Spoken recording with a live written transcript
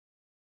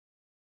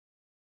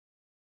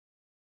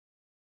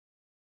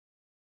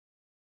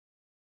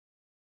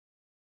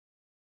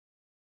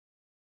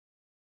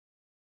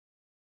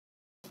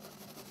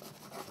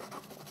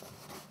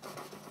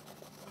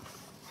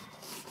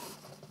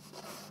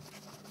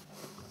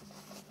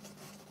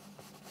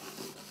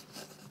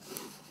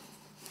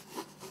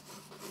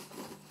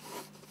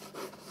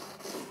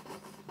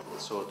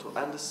also to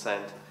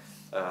understand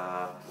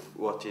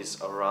what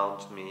is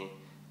around me.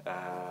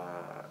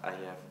 I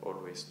have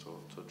always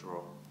to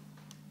draw.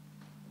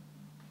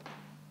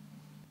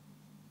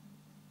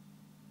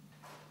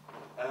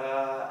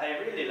 I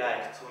really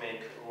like to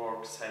make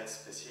work set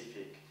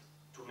specific,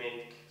 to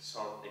make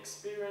some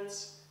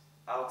experience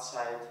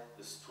outside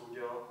the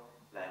studio,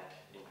 like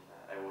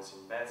I was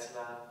in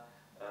Beslan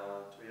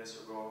 2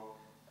 years ago,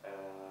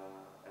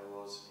 I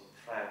was in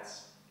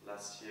France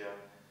last year,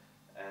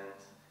 and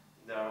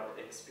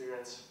the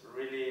experience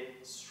really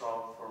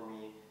strong for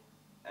me,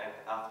 and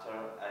after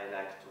I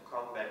like to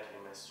come back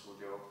in my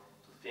studio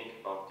to think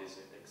about this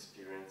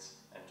experience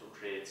and to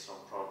create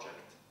some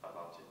project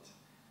about it.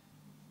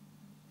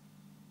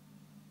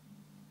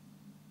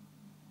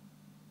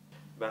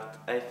 But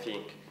I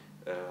think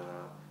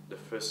the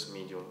first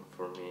medium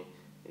for me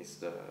is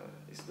the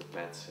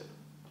pencil.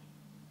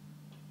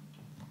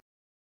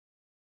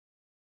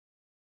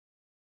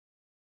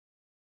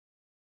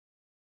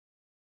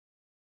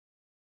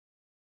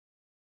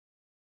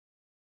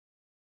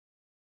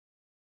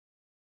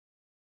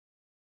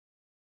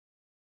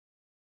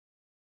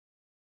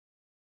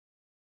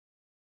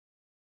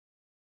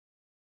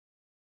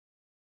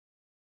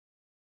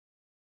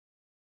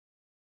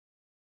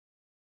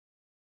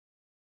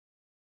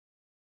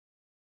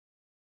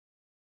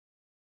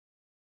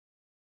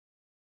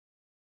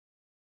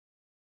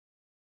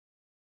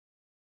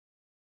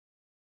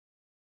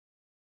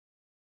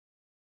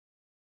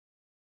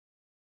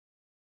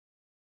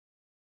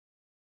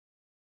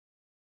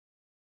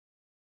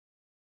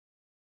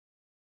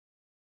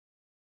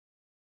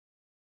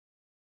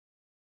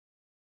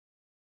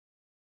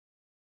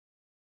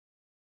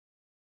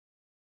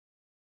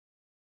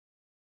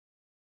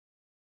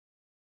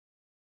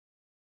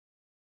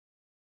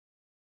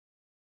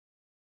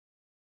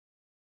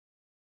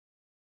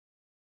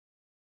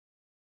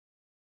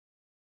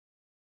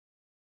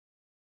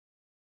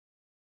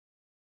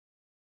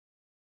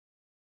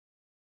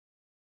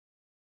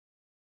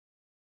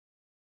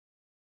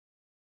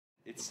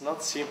 It's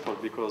not simple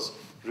because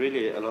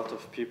really a lot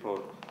of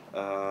people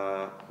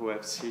who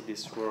have seen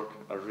this work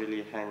are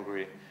really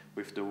angry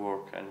with the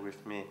work and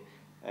with me,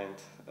 and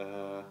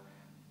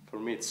for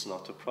me it's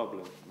not a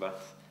problem,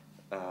 but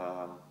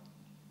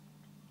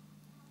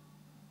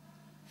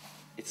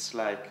it's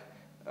like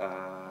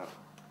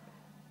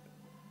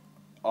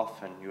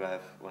often you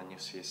have, when you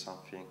see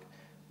something,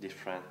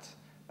 different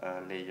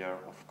layer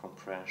of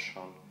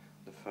comprehension,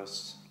 the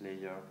first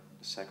layer,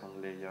 the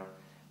second layer,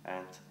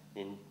 and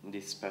in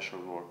this special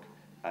work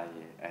I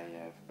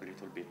have a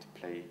little bit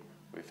play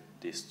with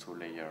these two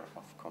layers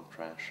of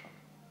comprehension.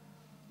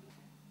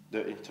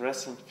 The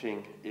interesting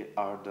thing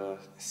are the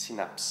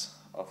synapses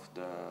of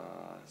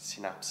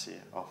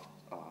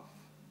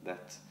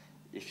that.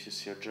 If you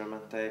see a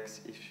German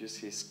text, if you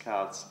see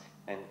skulls,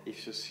 and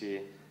if you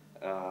see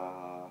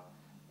an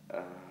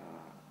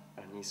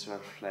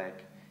Israel flag,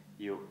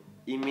 you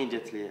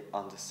immediately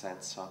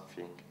understand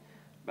something.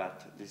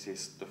 But this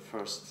is the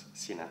first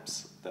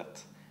synapse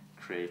that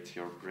create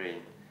your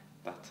brain.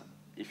 But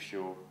if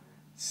you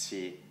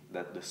see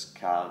that the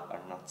skull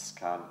are not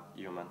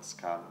human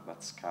skull,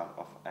 but skull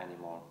of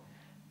animal,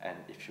 and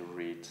if you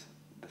read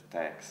the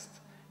text,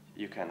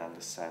 you can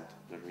understand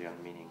the real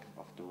meaning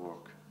of the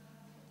work.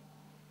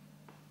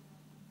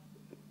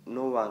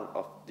 No one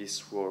of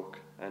this work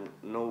and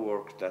no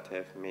work that I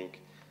have made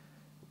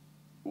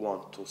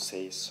want to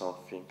say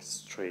something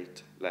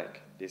straight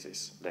like this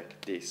is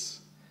like this.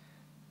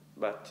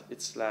 But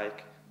it's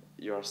like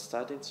you are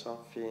studying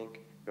something,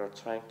 you are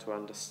trying to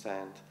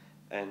understand,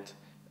 and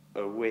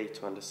a way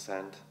to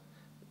understand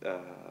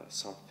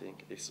something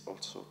is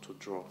also to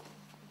draw.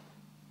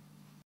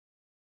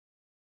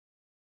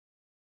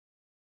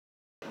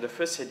 The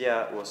first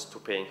idea was to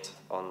paint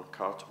on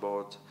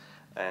cardboard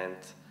and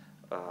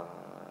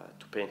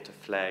to paint a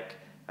flag,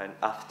 and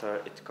after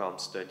it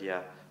comes the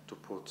idea to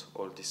put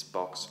all this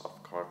box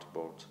of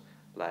cardboard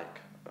like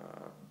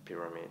a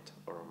pyramid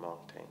or a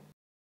mountain.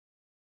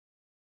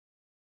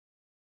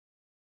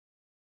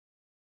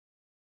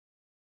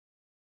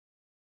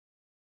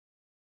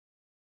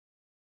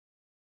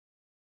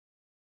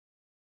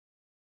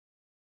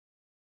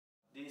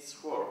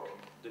 This work,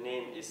 the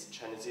name is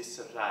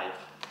Chinese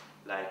Life,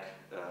 like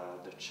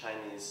the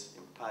Chinese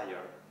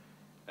Empire.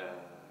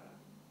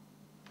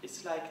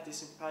 It's like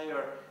this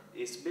empire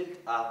is built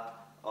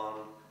up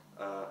on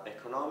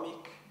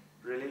economic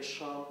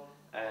relation,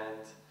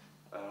 and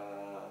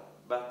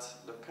but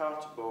the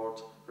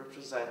cardboard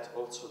represents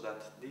also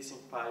that this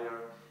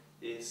empire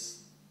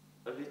is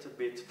a little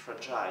bit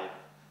fragile.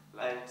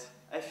 And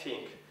I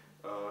think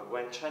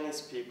when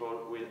Chinese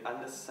people will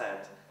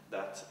understand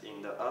that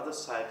in the other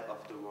side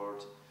of the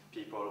world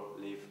people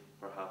live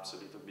perhaps a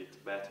little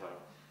bit better,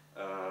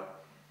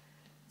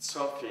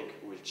 something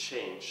will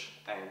change,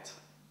 and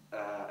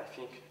I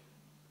think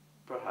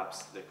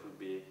perhaps there could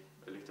be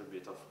a little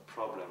bit of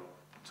problem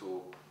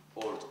to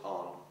hold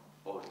on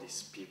all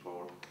these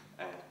people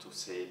and to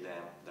say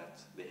them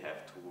that they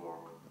have to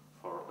work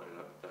for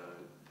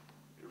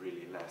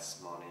really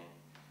less money,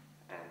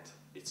 and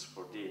it's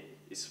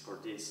is for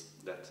this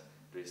that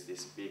there is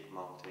this big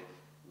mountain,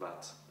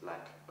 but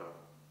like a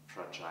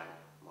fragile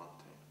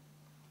mountain.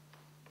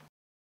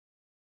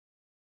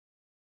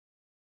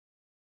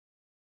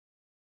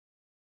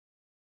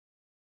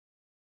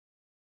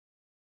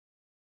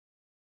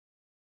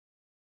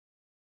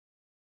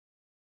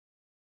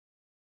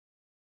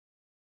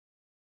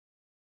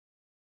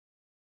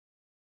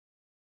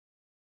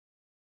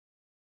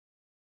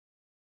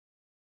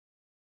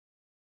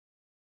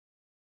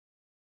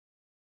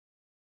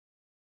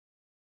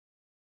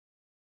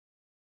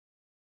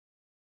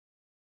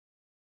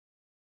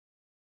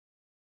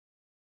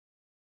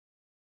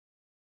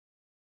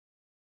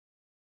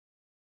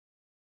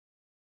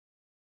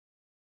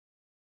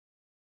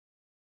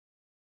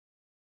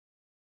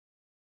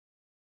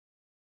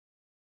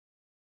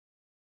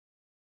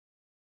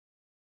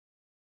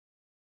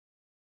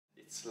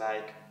 It's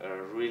like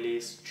a really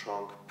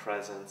strong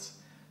presence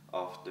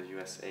of the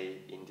USA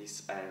in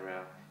this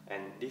area,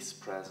 and this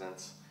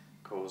presence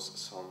caused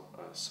some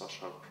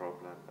social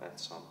problem and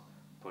some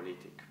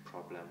political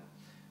problem.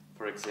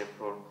 For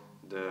example,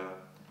 the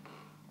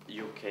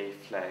UK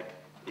flag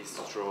is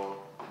drawn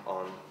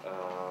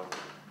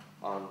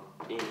on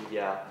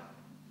India,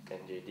 and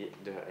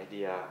the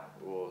idea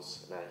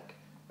was like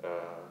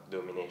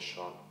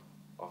domination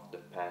of the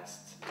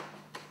past.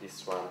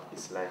 This one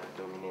is like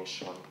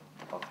domination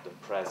of the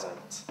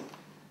present,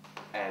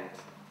 and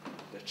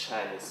the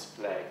Chinese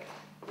flag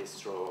is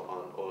drawn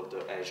on all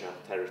the Asian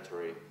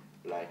territory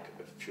like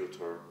a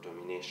future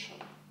domination.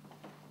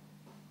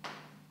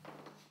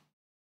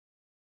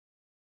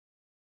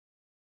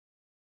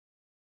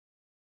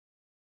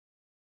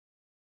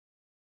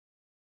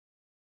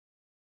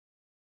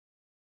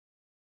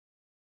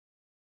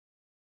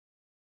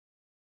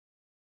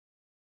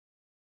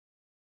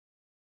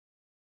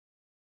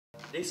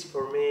 These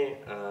for me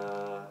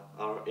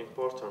are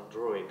important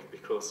drawing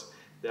because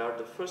they are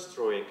the first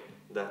drawing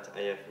that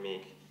I have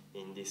made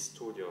in this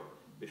studio.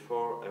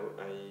 Before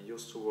I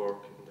used to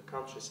work in the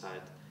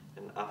countryside,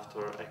 and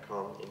after I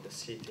come in the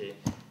city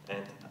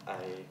and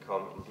I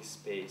come in this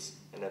space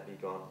and I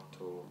began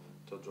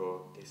to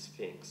draw these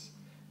things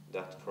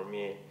that for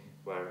me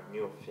were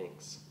new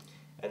things.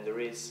 And there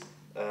is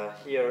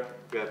here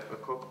we have a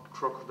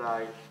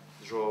crocodile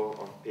drawn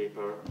on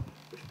paper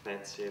with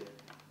pencil,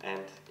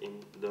 and in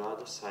the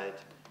other side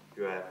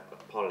you have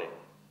a pollen.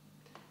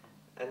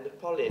 And the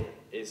pollen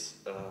is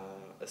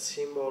a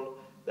symbol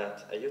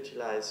that I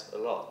utilize a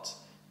lot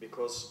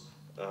because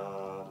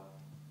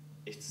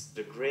it's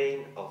the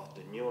grain of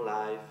the new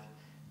life,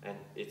 and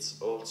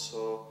it's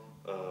also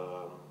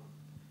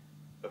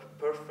a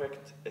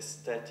perfect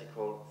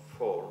aesthetical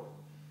form.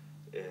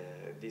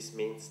 This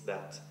means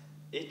that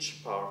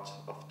each part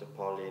of the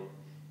pollen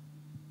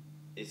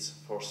is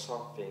for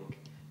something,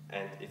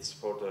 and it's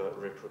for the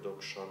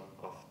reproduction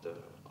of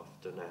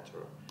the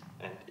nature.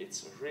 And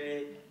it's a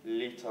really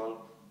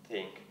little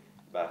thing,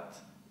 but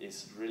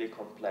it's really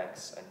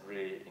complex and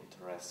really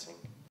interesting.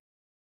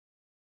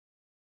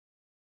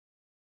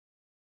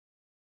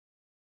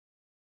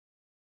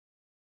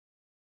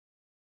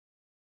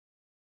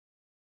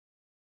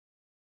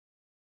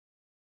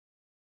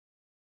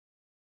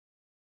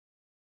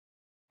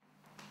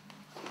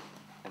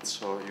 And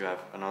so you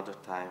have another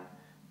time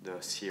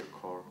the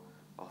circle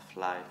of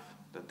life,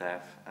 the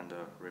death and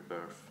the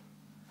rebirth,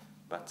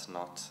 but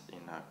not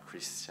in a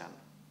Christian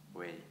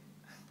way.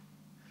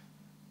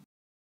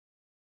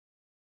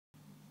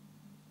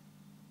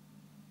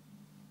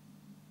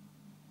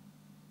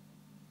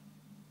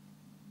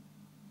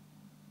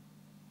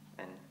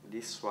 And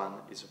this one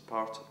is a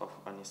part of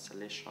an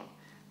installation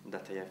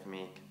that I have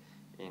made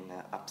in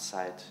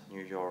Upside,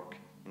 New York,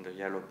 in the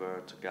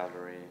Yellowbird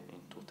Gallery in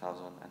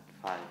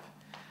 2005.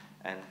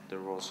 And there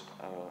was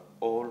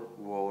all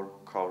wall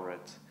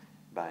covered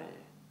by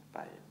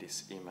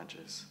these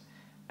images.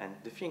 And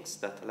the things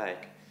that I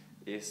like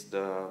is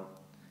the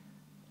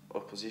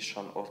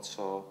opposition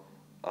also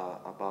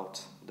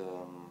about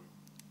the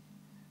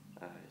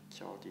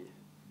chiodi,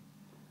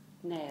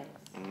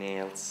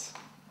 nails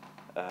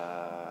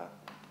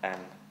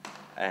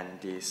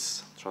and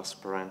this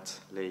transparent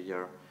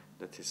layer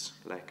that is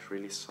like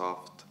really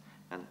soft,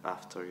 and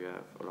after you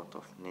have a lot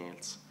of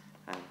nails,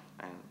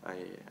 and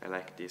I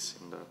like this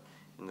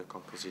in the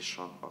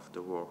composition of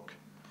the work.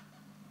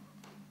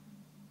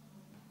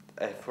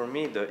 For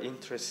me, the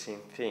interesting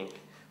thing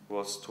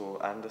was to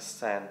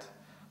understand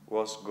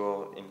what's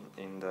going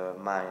in the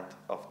mind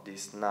of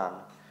this nun,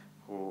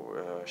 who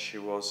she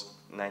was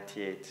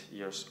 98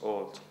 years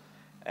old,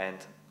 and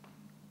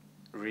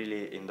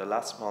really in the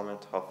last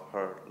moment of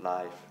her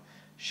life,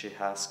 she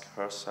asked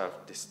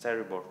herself this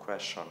terrible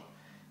question: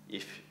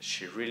 if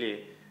she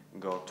really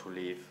going to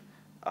live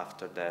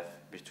after death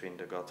between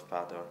the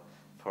Godfather.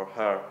 For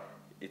her,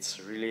 it's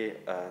really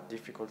a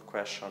difficult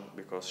question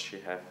because she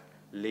have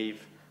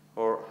lived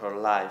all her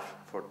life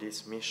for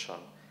this mission,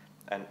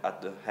 and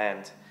at the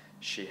end,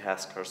 she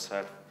asked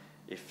herself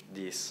if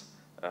this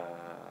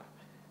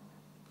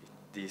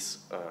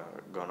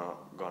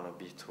gonna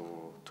be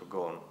to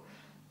gone.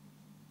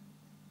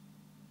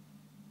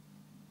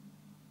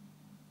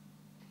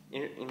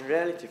 In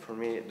reality, for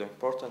me, the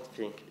important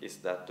thing is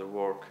that the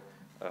work,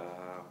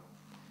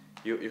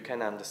 you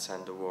can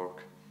understand the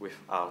work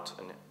without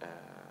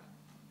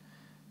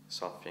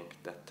something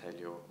that tell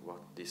you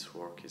what this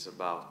work is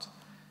about.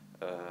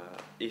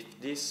 If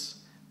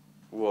this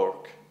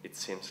work, it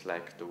seems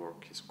like the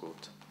work is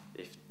good.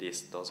 If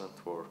this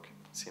doesn't work,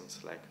 it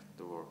seems like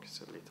the work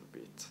is a little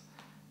bit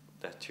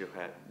that you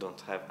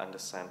don't have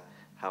understand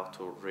how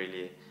to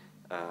really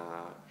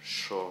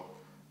show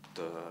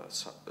the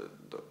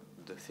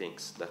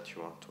things that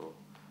you want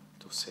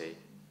to say.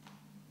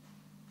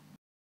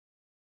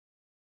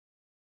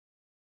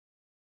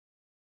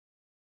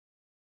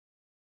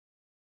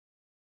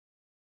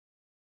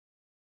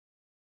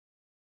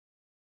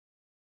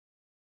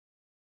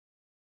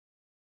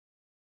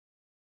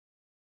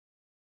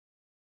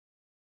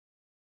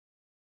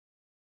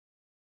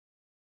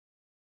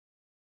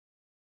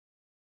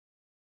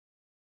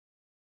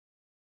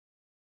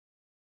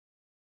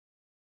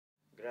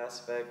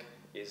 Grasberg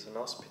is an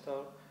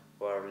hospital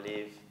where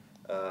live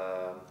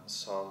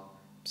some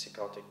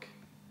psychotic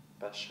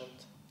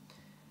patients,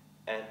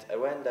 and I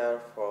went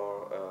there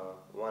for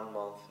 1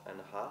 month and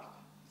a half.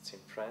 It's in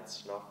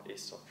France,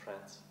 northeast of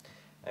France.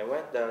 I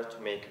went there to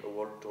make a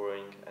wall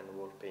drawing and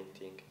wall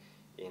painting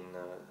in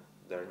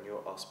their new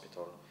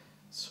hospital,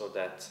 so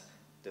that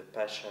the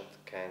patient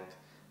can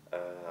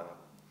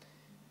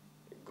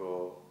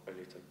go a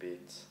little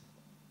bit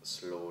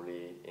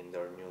slowly in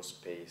their new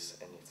space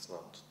and it's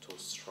not too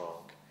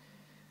strong.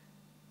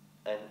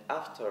 And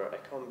after I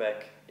come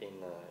back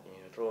in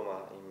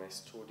Roma in my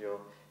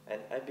studio,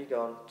 and I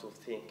began to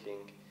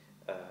thinking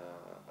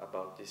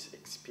about this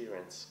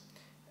experience.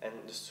 And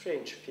the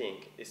strange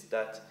thing is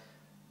that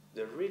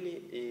there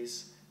really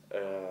is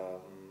a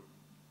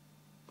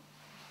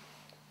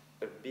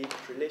big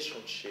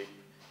relationship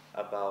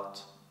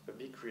about the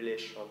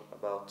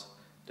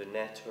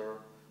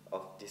nature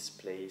of this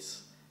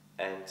place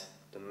and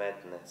the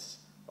madness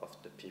of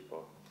the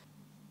people.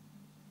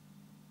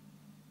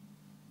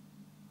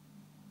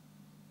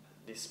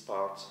 This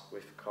part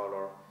with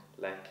color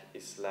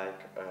is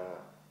like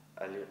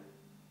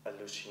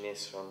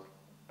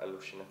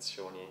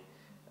hallucinazioni,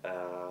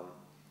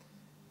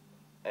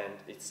 and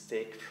it's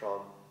taken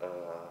from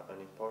an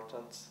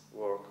important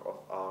work of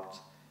art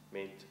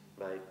made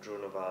by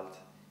Grunewald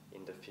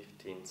in the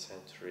 15th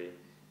century,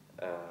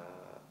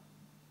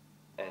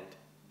 and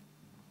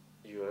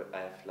you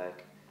have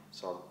like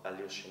some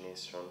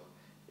hallucination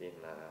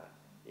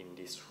in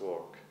this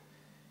work.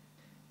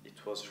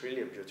 It was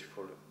really a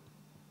beautiful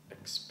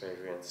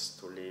experience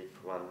to live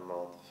 1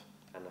 month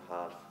and a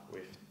half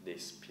with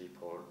these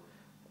people.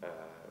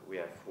 We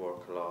have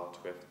worked a lot,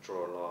 we have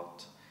drawn a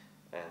lot,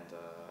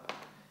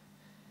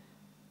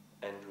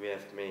 and we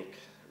have made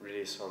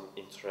really some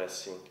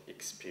interesting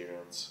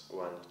experience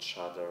one each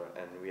other,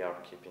 and we are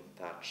keeping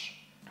touch.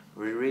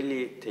 We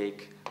really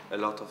take a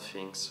lot of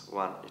things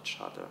one each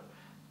other,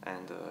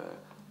 and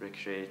we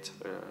create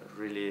a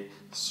really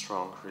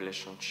strong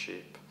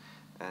relationship,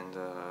 and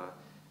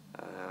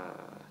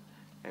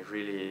I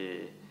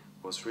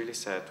was really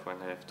sad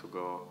when I have to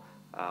go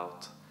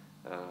out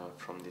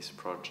from this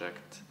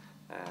project,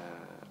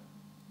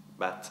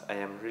 but I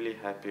am really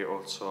happy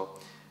also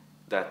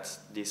that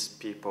these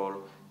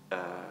people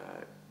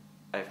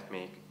have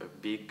made a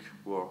big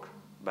work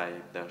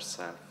by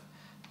themselves,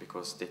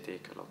 because they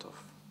take a lot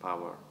of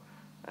power,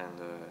 and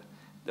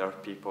there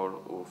are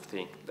people who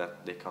think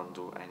that they can't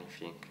do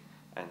anything,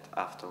 and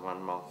after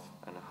 1 month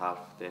and a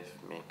half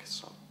they've made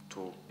some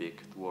 2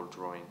 big wall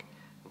drawing,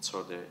 and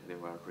so they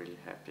were really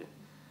happy,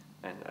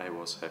 and I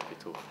was happy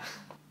too.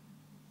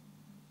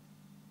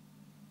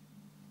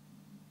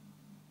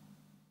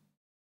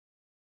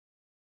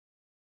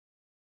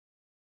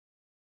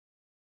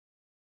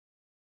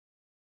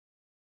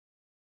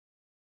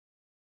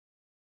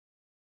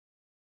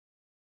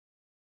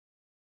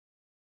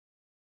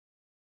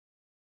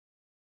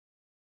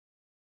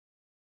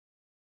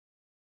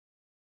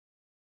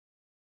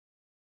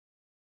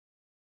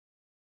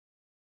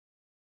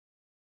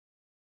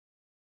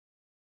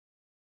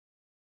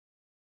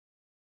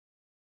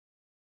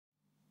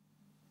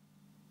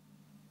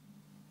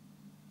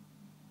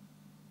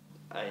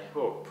 I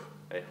hope,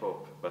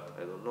 but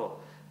I don't know,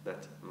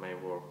 that my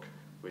work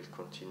will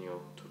continue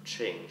to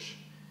changing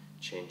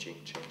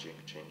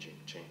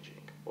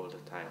all the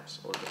times,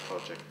 all the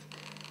project.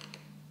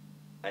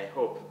 I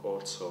hope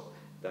also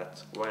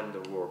that when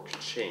the work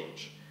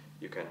change,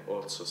 you can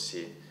also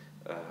see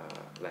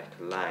like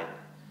a line,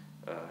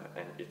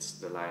 and it's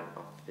the line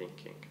of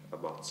thinking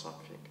about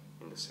something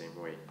in the same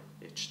way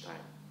each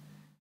time.